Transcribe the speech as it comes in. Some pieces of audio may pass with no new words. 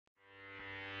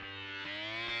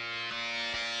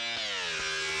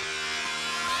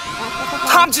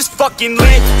I'm just fucking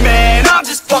lit, man, I'm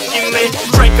just fucking lit.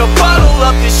 Drink a bottle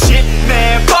of this shit,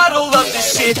 man, bottle of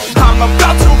this shit. I'm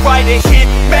about to write a hit,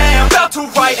 man, about to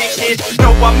write a hit.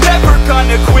 No, I'm never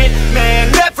gonna quit,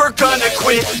 man, never gonna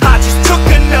quit. I just took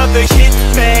another hit,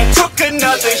 man, took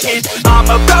another hit. I'm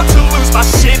about to lose my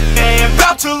shit, man,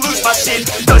 about to lose my shit.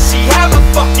 Does she have a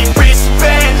fucking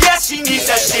wristband? Yeah, she needs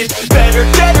that shit. Better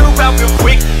get her out real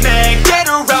quick, man, get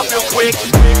her out real quick.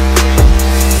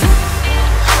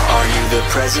 Are you the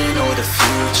present or the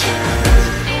future?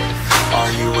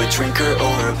 Are you a drinker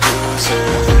or a boozer?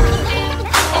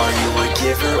 Are you a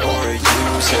giver or a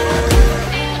user?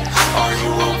 Are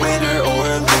you a winner or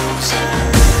a loser?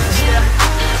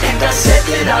 And I said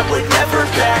that I would never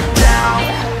back down.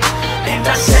 And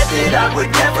I said that I would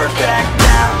never back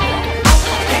down.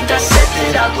 And I said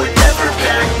that I would never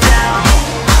back down.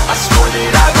 I swore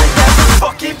that I would never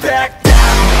fucking back down.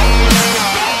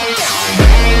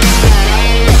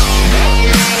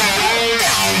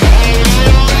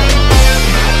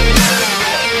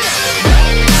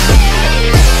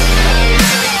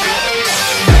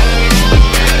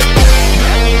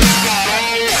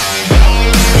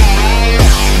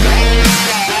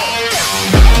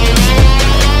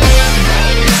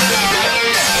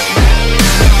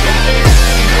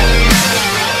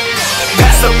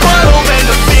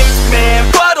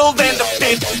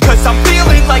 Cause I'm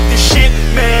feeling like the shit,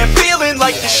 man, feeling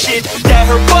like the shit. Yeah,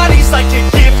 her body's like a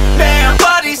gift, man,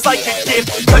 body's like a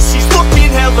gift. Cause she's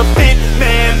looking hella fit,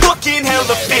 man, looking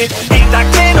hella fit. And I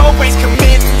can't always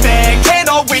commit, man, can't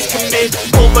always commit.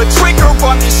 Pull the trigger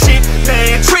on this shit,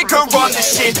 man, trigger on this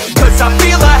shit. Cause I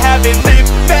feel I haven't lived,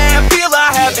 man, feel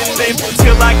I haven't lived.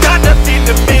 Till I got nothing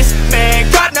to miss, man,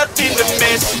 got nothing to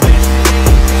miss.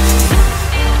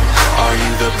 Are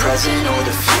you the present or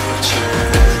the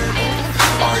future?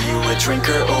 Are you a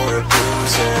drinker or a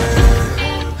boozer?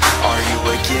 Are you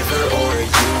a giver or a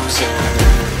user?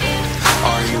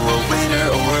 Are you a winner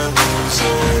or a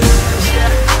loser?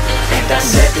 And I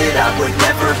said that I would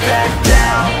never back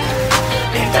down.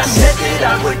 And I said that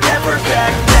I would never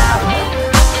back down.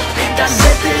 And I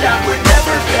said that I would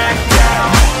never back down.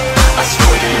 I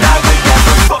swore that I would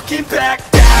never fucking back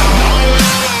down.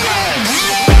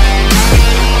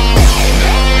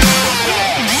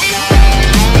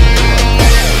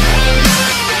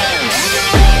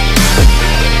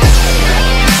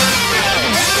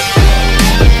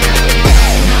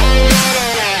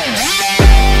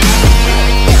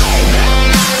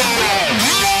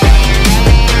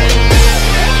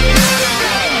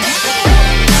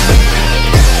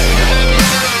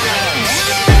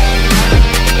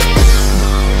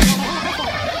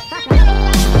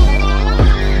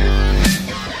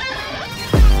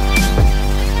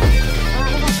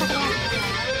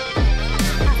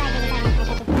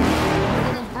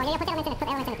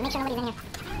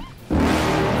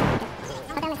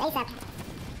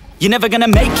 You're never gonna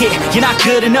make it, you're not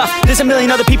good enough. There's a million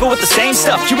other people with the same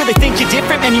stuff. You really think you're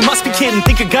different? Man, you must be kidding.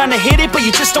 Think you're gonna hit it, but you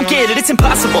just don't get it. It's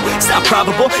impossible, it's not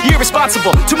probable, you're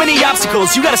irresponsible. Too many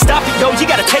obstacles, you gotta stop it, yo. You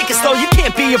gotta take it slow, you can't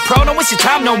be a pro. Don't waste your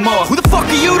time no more. Who the fuck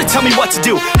are you to tell me what to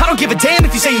do? I don't give a damn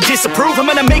if you say you disapprove. I'm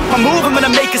gonna make my move, I'm gonna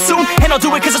make it soon. And I'll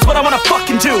do it cause it's what I wanna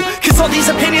fucking do. Cause all these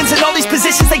opinions and all these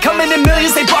positions, they come in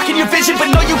millions, they blocking your vision. But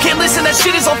no, you can't listen, that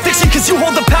shit is all fiction. Cause you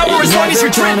hold the power as long as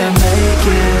you're dreaming.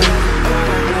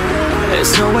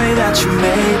 There's no way that you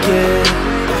make it.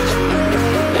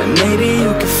 And maybe you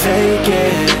can fake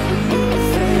it,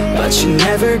 but you're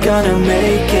never gonna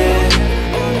make it.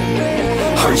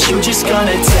 Aren't you just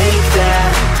gonna take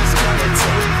that?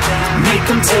 Make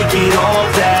them take it all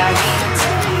back.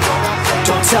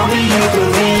 Don't tell me you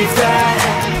believe that.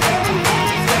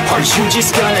 Aren't you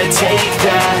just gonna take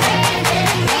that?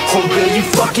 Or will you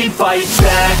fucking fight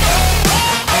back?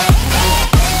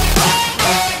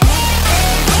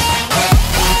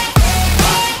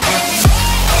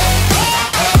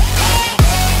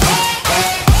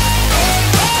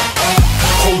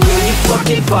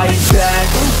 Fucking fight back.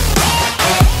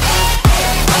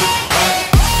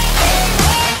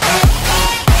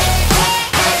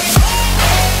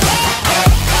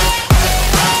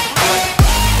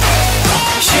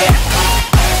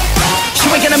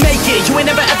 You ain't gonna make it, you ain't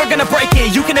never ever gonna break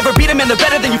it. You can never beat them and they're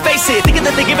better than you face it. Thinking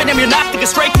that they give a damn, you're not thinking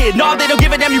straight, kid. No, they don't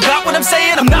give a damn, you got what I'm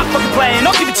saying? I'm not fucking playing,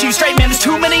 I'll give it to you straight, man. There's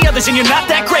too many others and you're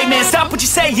not that great, man. Stop what you're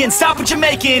saying, stop what you're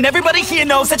making. Everybody here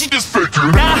knows that you just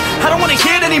faking. Nah, I don't wanna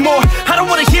hear it anymore, I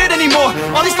don't wanna hear it anymore.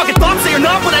 All these fucking thoughts, they are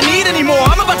not what I need anymore.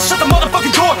 I'm about to shut the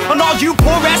motherfucking door on all you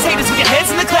poor ass haters with your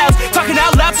heads in the clouds, talking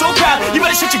out loud so proud. You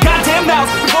better shut your goddamn mouth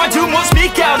before I do more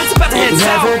speak out. It's about to head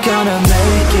south. You're never gonna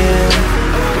make it.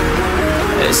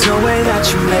 There's no way that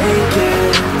you make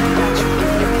it.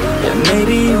 And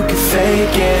maybe you can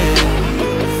fake it,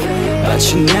 but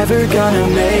you're never gonna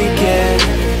make it.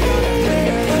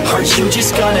 Are you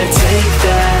just gonna take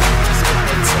that?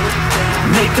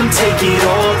 Make them take it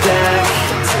all back.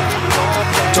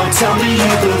 Don't tell me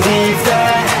you believe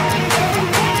that.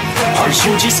 Are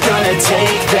you just gonna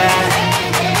take that?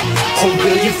 Or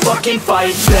will you fucking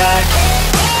fight back?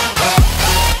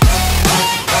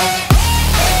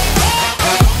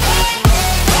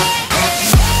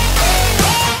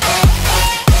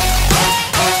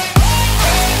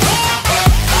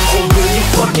 Or will you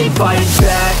fucking fight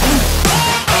back?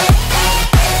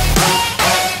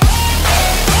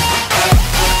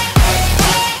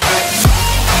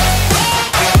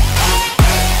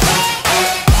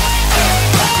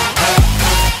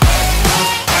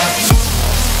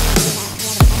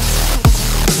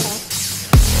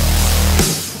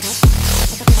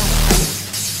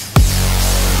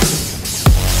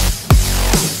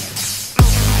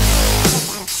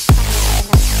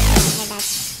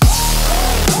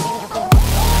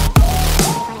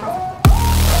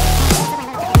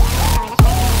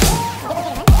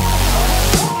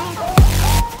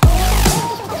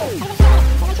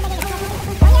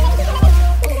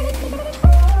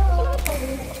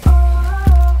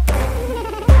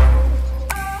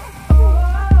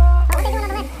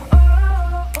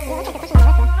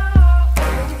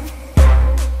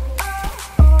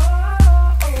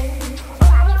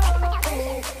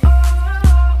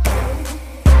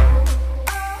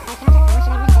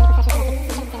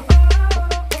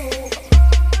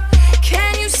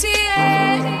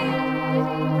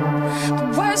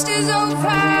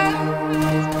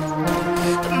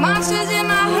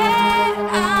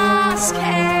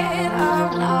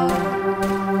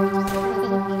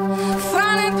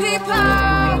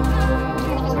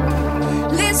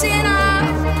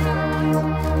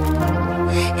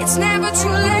 It's never too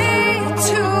late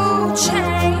to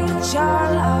change your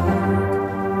love.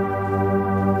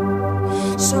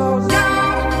 So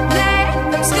don't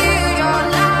let them steal your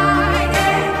light.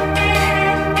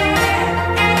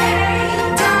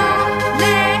 Don't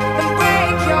let them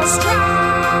break your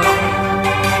stride.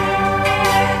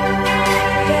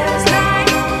 There's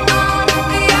light on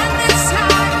the other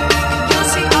side. You'll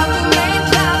see all the rain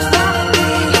clouds follow me.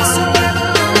 It's a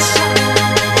revolution.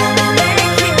 Make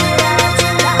it right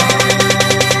tonight.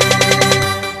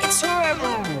 It's a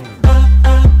revolution.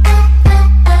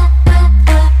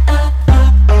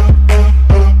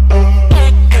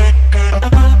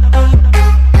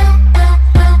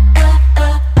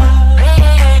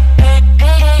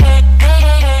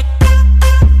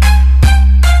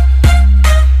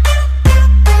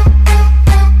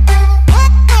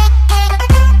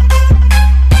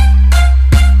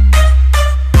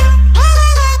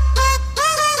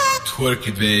 Twerk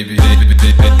it, baby.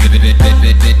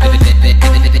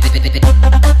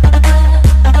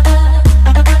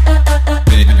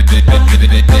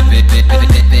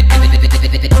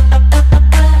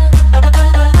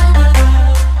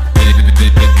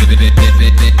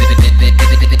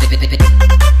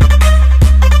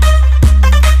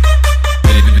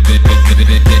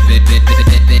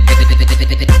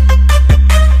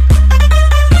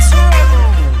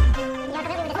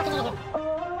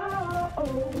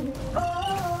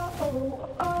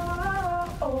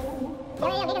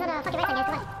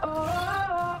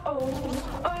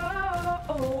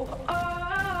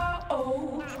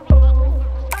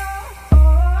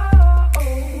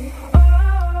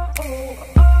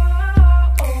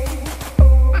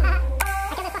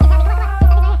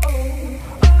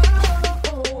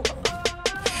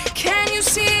 Can you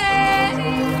see it?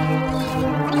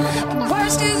 The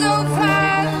worst is over.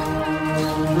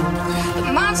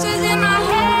 The monsters in my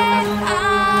head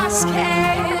are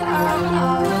scared of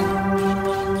love.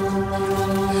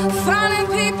 Falling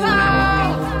people,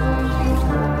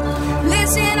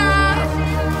 listen up.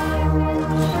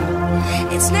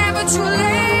 It's never too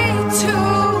late to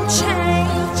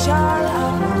change your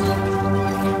love.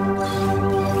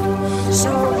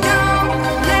 So don't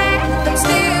let them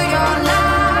steal your life.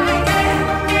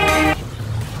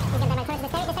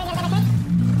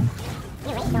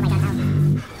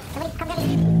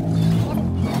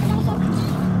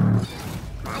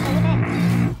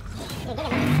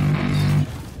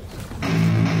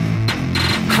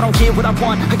 I don't get what I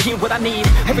want, I get what I need.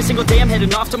 Every single day I'm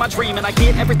heading off to my dream, and I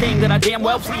get everything that I damn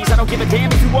well please. I don't give a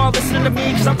damn if you all listening to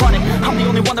me, cause I run it. I'm the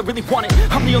only one that really want it,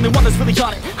 I'm the only one that's really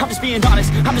on it. I'm just being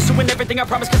honest, I'm just doing everything I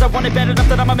promise, cause I want it bad enough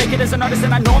that I'ma make it as an artist.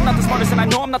 And I know I'm not the smartest, and I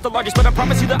know I'm not the largest, but I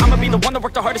promise you that I'ma be the one that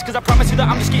worked the hardest, cause I promise you that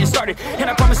I'm just getting started. And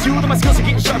I promise you that my skills are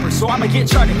getting sharper, so I'ma get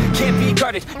charted. Can't be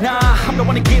guarded, nah, I'm the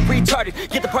one to get retarded.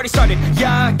 Get the party started,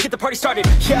 yeah, get the party started,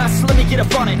 yeah, so let me get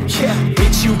up on it, yeah.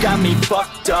 Bitch, you got me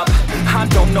fucked up, I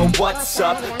don't know what's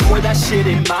up. Pour that shit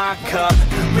in my cup,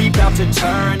 we bout to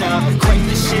turn up. Crank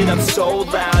this shit up so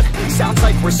loud, sounds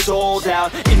like we're sold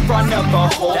out. In front of a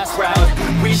whole crowd,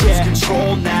 we lose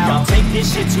control now. Y'all take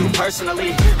this shit too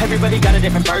personally, everybody got a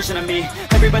different version of me.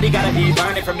 Everybody gotta be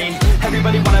learning from me,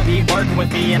 everybody wanna be working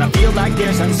with me. And I feel like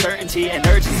there's uncertainty and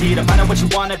urgency to find out what you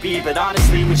wanna be. But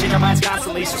honestly, we change our minds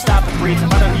constantly, so stop and breathe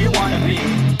and find out who you wanna be.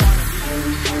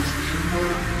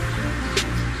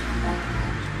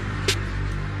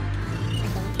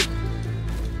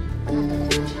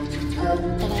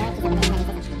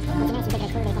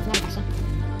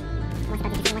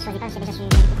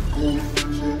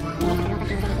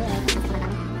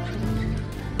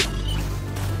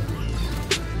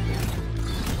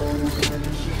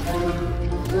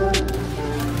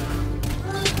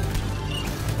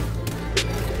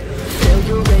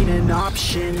 Failure ain't an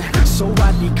option, so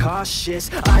I'd be cautious.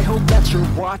 I hope that you're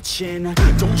watching,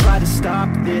 don't try to stop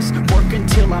this. Work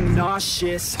until I'm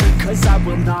nauseous, cause I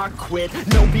will not quit.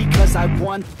 No, because I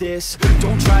want this,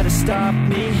 don't try to stop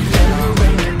me. Failure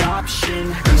ain't an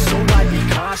option, so I'd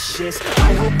be cautious.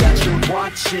 I hope that you're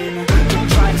watching, don't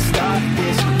try to stop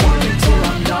this. Work until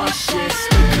I'm nauseous,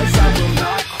 cause I will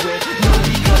not quit. No,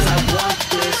 because I want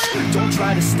this, don't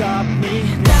try to stop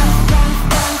me now.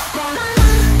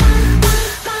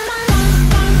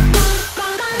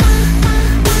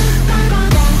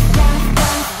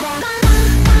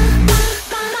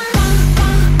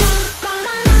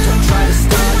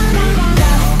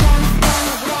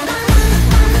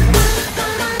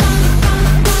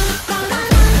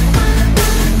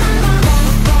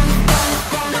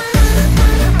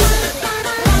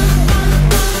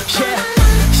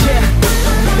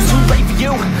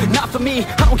 Me,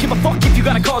 I don't give a fuck if you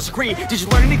got a college degree. Did you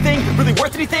learn anything? Really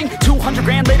worth anything? 200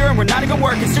 grand later and we're not even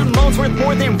working. Student loans worth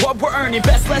more than what we're earning.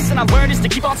 Best lesson I learned is to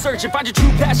keep on searching. Find your true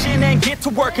passion and get to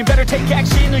work. And better take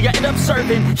action or you end up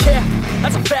serving. Yeah,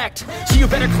 that's a fact. So you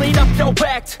better clean up your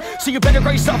act. So you better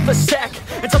grab yourself a sack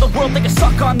and tell the world they can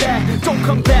suck on that. Don't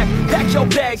come back, pack your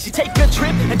bags. You take a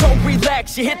trip and don't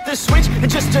relax. You hit the switch and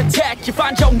just attack. You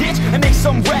find your niche and make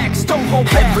some racks. Don't hold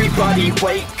back. Everybody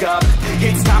wake up,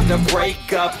 it's time to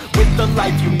break up with the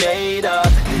life you made up.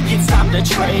 It's time to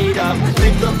trade up,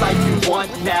 live the life you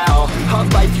want now, a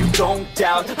life you don't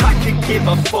doubt. I could give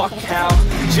a fuck how,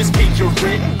 just figure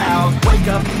it out. Wake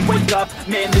up,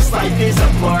 man, this life is a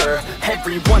blur.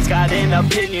 Everyone's got an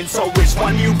opinion, so which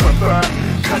one you prefer?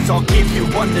 Cause I'll give you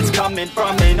one that's coming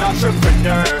from an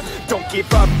entrepreneur. Don't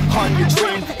give up on your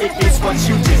dream, it is what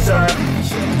you deserve.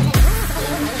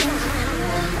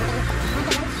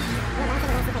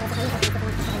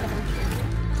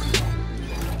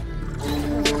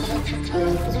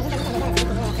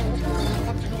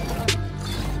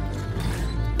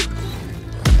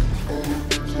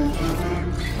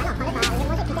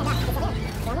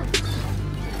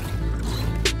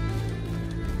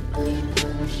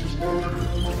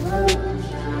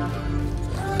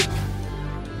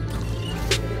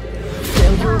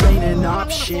 Failure ain't an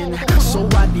option, so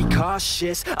I'd be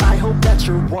cautious. I hope that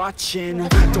you're watching,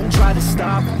 don't try to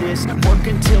stop this. Work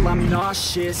until I'm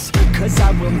nauseous, cause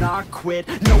I will not quit.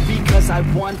 No, because I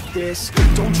want this,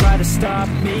 don't try to stop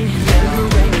me.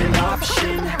 Failure ain't an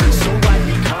option, so I'd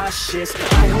be cautious.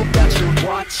 I hope that you're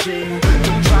watching,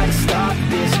 don't try to stop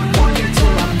this. Work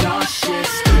until I'm nauseous,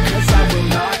 cause I will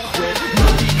not quit. No,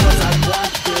 because I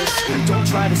want this, don't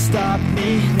try to stop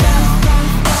me now.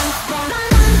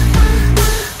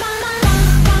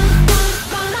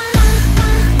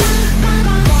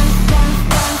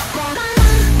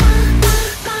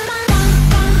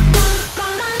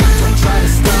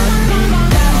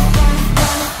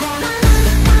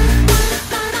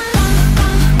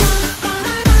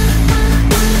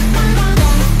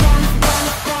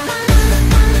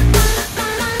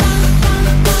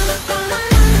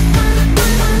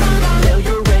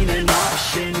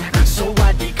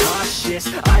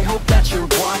 I hope that you're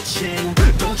watching,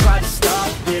 don't try to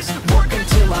stop